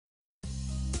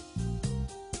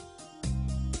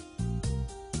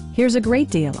Here's a great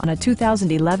deal on a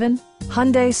 2011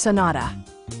 Hyundai Sonata.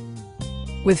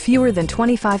 With fewer than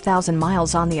 25,000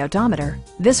 miles on the odometer,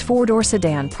 this four-door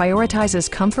sedan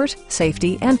prioritizes comfort,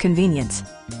 safety, and convenience.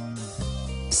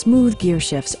 Smooth gear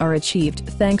shifts are achieved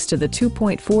thanks to the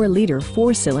 2.4-liter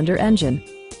four-cylinder engine.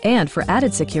 And for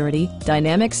added security,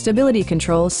 dynamic stability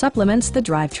control supplements the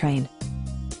drivetrain.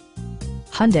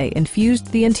 Hyundai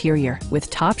infused the interior with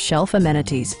top-shelf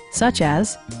amenities such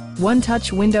as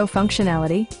one-touch window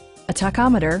functionality, a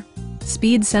tachometer,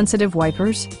 speed-sensitive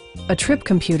wipers, a trip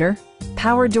computer,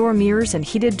 power door mirrors and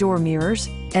heated door mirrors,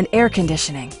 and air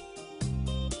conditioning.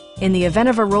 In the event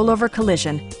of a rollover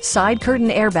collision, side curtain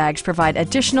airbags provide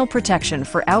additional protection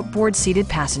for outboard seated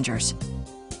passengers.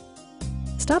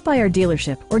 Stop by our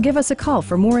dealership or give us a call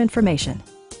for more information.